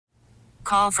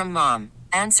Call from mom.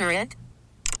 Answer it.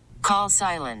 Call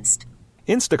silenced.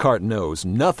 Instacart knows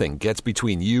nothing gets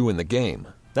between you and the game.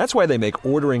 That's why they make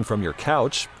ordering from your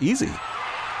couch easy.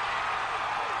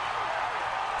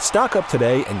 Stock up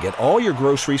today and get all your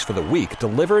groceries for the week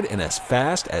delivered in as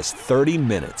fast as 30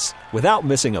 minutes without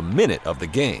missing a minute of the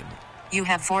game. You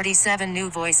have 47 new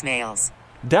voicemails.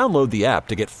 Download the app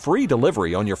to get free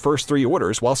delivery on your first 3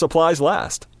 orders while supplies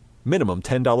last. Minimum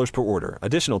 $10 per order.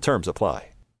 Additional terms apply.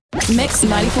 Mix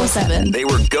 94.7. They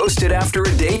were ghosted after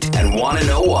a date and want to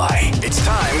know why. It's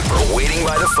time for Waiting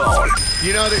by the Phone.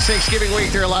 You know, this Thanksgiving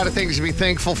week, there are a lot of things to be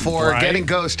thankful for. Right. Getting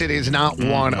ghosted is not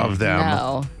one of them.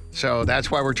 No. So that's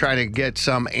why we're trying to get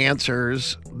some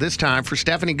answers this time for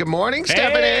Stephanie. Good morning,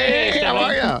 Stephanie. Stephanie. How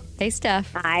are you? Hey,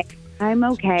 Steph. Hi, I'm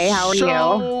okay. How are you?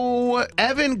 So,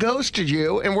 Evan ghosted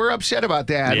you, and we're upset about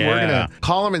that. Yeah. We're going to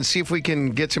call him and see if we can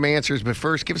get some answers. But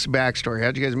first, give us a backstory.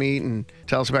 How'd you guys meet, and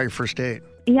tell us about your first date?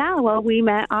 Yeah, well, we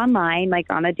met online, like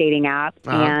on a dating app,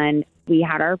 Uh-huh. and we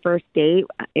had our first date.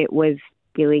 It was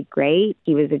really great.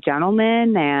 He was a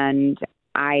gentleman, and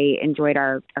I enjoyed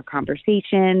our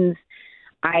conversations.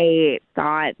 I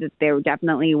thought that there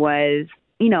definitely was,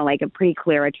 like a pretty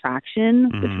clear attraction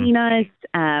between us.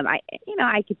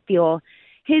 I could feel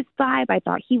his vibe. I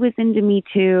thought he was into me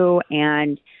too,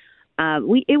 and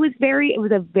it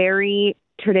was a very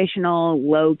traditional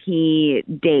low-key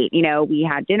date. We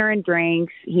had dinner and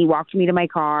drinks. He walked me to my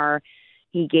car.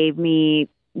 He gave me,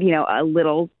 a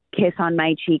little kiss on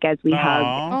my cheek as we hugged.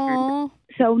 Aww.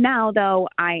 So now, though,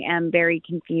 I am very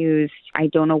confused. I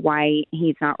don't know why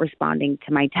he's not responding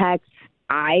to my texts.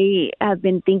 I have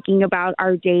been thinking about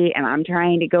our date, and I'm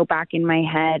trying to go back in my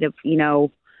head of,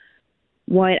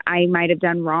 what I might have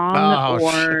done wrong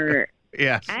or...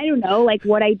 Yes. I don't know, like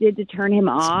what I did to turn him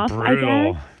off, I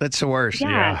Brutal. guess. That's the worst.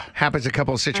 Yeah. Happens a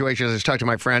couple of situations. I was talking to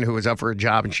my friend who was up for a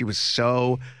job, and she was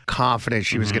so confident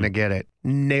she was going to get it.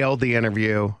 Nailed the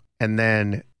interview, and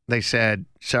then they said,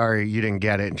 sorry, you didn't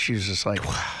get it. And she was just like,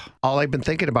 all I've been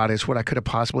thinking about is what I could have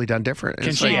possibly done different. And Can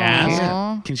it's she like, ask?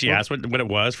 Aw. Can she ask what it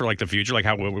was for like the future, like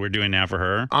what we're doing now for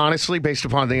her? Honestly, based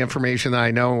upon the information that I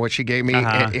know and what she gave me,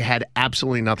 it had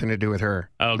absolutely nothing to do with her.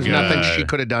 Oh, There's good. nothing she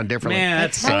could have done differently. Man,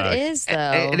 that That's how sucks. it is,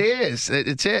 though. It is.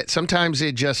 It's it. Sometimes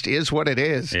it just is what it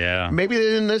is. Yeah. Maybe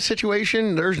in this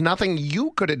situation, there's nothing you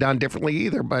could have done differently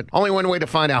either, but only one way to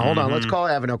find out. Hold on. Let's call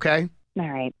Evan, okay? All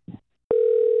right.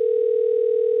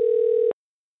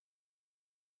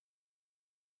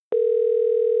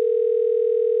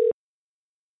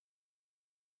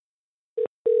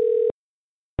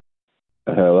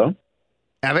 Hello.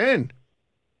 Evan.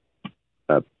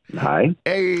 Hi.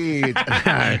 Hey.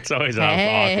 It's always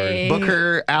Hey. awkward.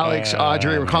 Booker, Alex,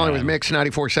 Audrey. We're calling with Mix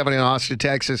 94.7 in Austin,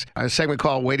 Texas. A segment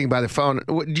called Waiting by the Phone.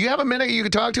 Do you have a minute you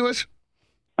can talk to us?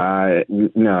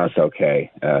 No, it's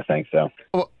okay. Thanks, though.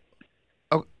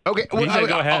 Okay. You said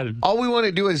go ahead. All we want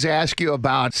to do is ask you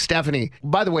about Stephanie.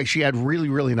 By the way, she had really,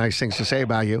 really nice things to say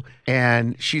about you,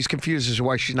 and she's confused as to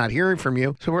why she's not hearing from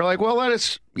you. So we're like, well, let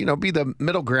us, be the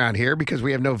middle ground here because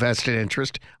we have no vested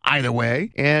interest either way,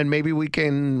 and maybe we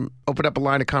can open up a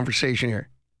line of conversation here.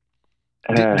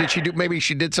 Did she do? Maybe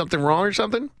she did something wrong or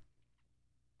something?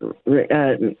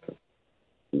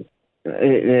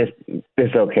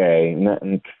 It's okay.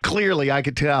 Nothing. Clearly, I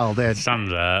could tell that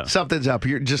Sums up. something's up.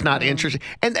 You're just not interested.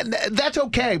 And that's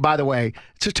okay, by the way.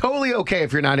 It's totally okay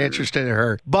if you're not interested in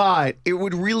her. But it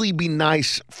would really be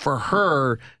nice for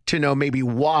her to know maybe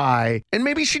why. And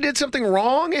maybe she did something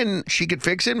wrong and she could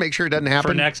fix it, make sure it doesn't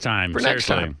happen. For next time. For next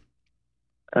seriously.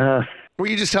 time. Will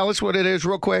you just tell us what it is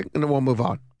real quick and then we'll move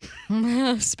on?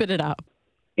 Spit it out.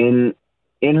 In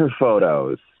her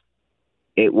photos,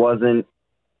 it wasn't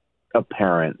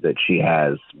apparent that she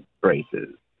has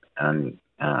braces, and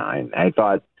I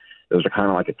thought those are kind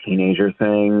of like a teenager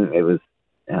thing. It was,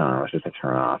 I don't know, it's just a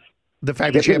turn off. The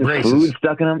fact that she had braces. Food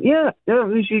stuck in them. Yeah,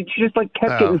 she just like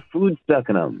kept getting food stuck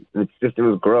in them. It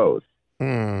was gross.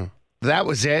 That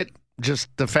was it? Just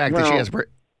the fact that she has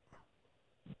braces?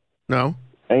 No?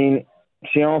 I mean,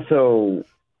 she also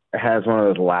has one of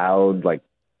those loud, like,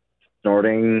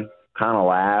 snorting kind of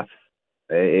laughs.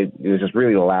 It was just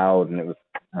really loud, and it was,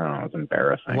 I don't know, it was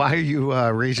embarrassing. Why are you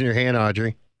raising your hand,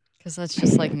 Audrey? Because that's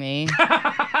just like me.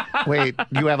 Wait,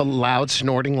 you have a loud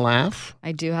snorting laugh?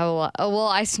 I do have a lot. Oh, well,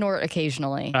 I snort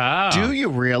occasionally. Oh. Do you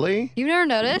really? You've never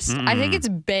noticed? I think it's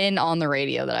been on the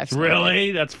radio that I've snorted.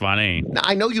 Really? That's funny. Now,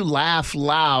 I know you laugh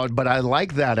loud, but I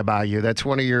like that about you. That's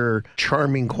one of your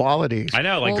charming qualities. I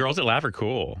know. Like, Well- girls that laugh are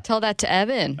cool. Tell that to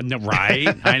Evan. No,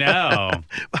 right? I know.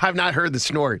 I've not heard the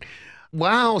snort.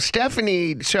 Wow,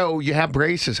 Stephanie, so you have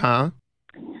braces, huh?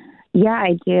 Yeah,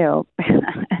 I do.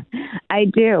 I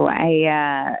do.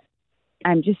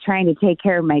 I'm just trying to take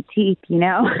care of my teeth,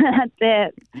 That's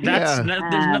it. There's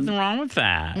nothing wrong with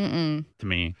that to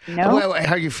me. No.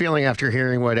 How are you feeling after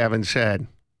hearing what Evan said?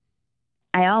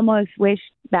 I almost wish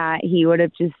that he would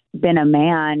have just been a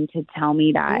man to tell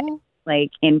me that,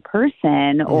 like, in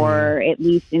person, or at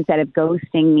least instead of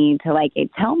ghosting me to, like,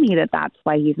 tell me that that's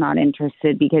why he's not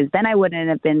interested, because then I wouldn't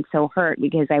have been so hurt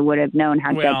because I would have known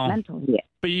how judgmental he is.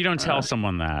 But you don't tell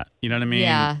someone that. You know what I mean?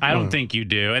 Yeah. I don't think you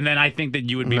do. And then I think that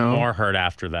you would be more hurt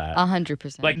after that.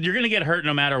 100%. Like, you're going to get hurt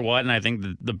no matter what, and I think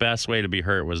the best way to be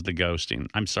hurt was the ghosting.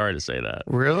 I'm sorry to say that.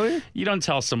 Really? You don't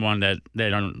tell someone that they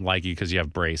don't like you because you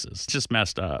have braces. It's just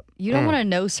messed up. You don't want to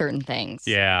know certain things.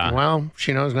 Yeah. Well,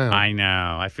 she knows now. I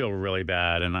know. I feel really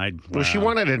bad, and Well, she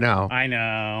wanted to know. I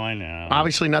know.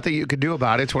 Obviously, nothing you could do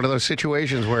about it. It's one of those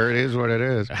situations where it is what it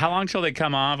is. How long till they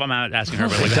come off? I'm not asking her.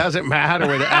 It doesn't matter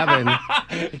with Evan.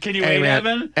 Can you wait,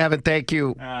 Evan? Evan, thank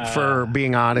you for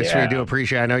being honest. We do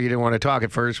appreciate it. I know you didn't want to talk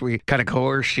at first. We kind of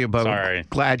coerced you, but Sorry.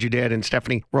 Glad you did. And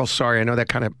Stephanie, we're all sorry. I know that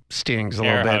kind of stings a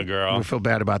little bit. Hug, girl. We feel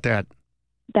bad about that.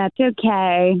 That's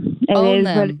okay. It is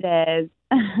what it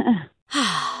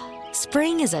is.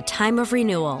 Spring is a time of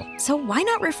renewal, so why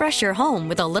not refresh your home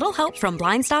with a little help from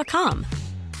Blinds.com?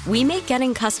 We make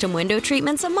getting custom window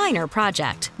treatments a minor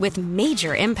project with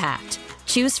major impact.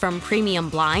 Choose from premium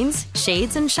blinds,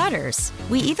 shades, and shutters.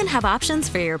 We even have options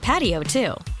for your patio,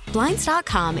 too.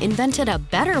 Blinds.com invented a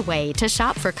better way to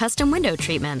shop for custom window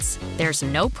treatments. There's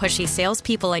no pushy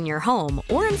salespeople in your home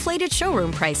or inflated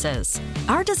showroom prices.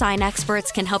 Our design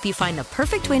experts can help you find the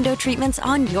perfect window treatments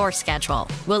on your schedule.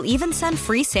 We'll even send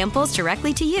free samples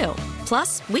directly to you.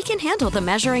 Plus, we can handle the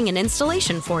measuring and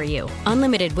installation for you.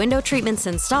 Unlimited window treatments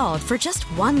installed for just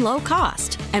one low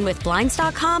cost. And with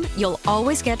Blinds.com, you'll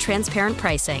always get transparent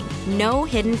pricing. No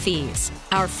hidden fees.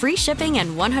 Our free shipping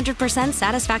and 100%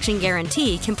 satisfaction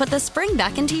guarantee can put the spring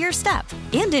back into your step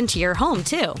and into your home,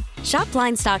 too. Shop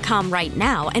Blinds.com right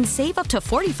now and save up to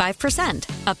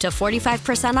 45%. Up to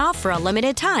 45% off for a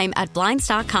limited time at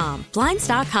Blinds.com.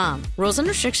 Blinds.com. Rules and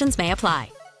restrictions may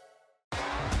apply.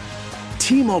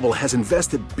 T-Mobile has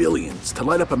invested billions to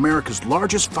light up America's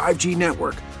largest 5G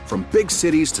network, from big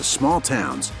cities to small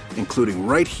towns, including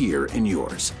right here in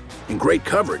yours. And great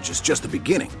coverage is just the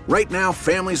beginning. Right now,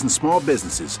 families and small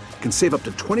businesses can save up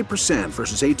to 20%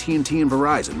 versus AT&T and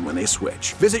Verizon when they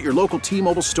switch. Visit your local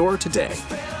T-Mobile store today.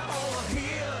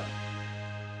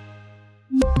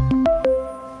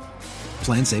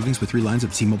 Plan savings with 3 lines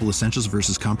of T-Mobile Essentials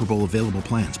versus comparable available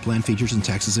plans. Plan features and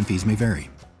taxes and fees may vary.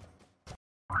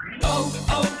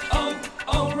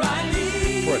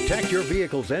 Protect your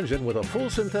vehicle's engine with a full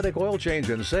synthetic oil change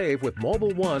and save with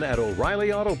Mobil 1 at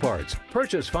O'Reilly Auto Parts.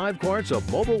 Purchase 5 quarts of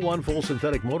Mobil 1 full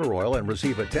synthetic motor oil and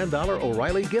receive a $10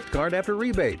 O'Reilly gift card after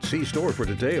rebate. See store for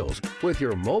details. With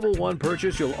your Mobil 1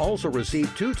 purchase, you'll also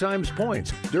receive 2 times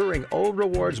points during O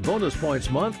Rewards Bonus Points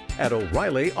Month at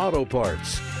O'Reilly Auto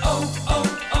Parts.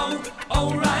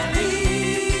 O'Reilly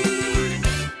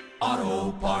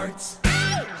Auto Parts.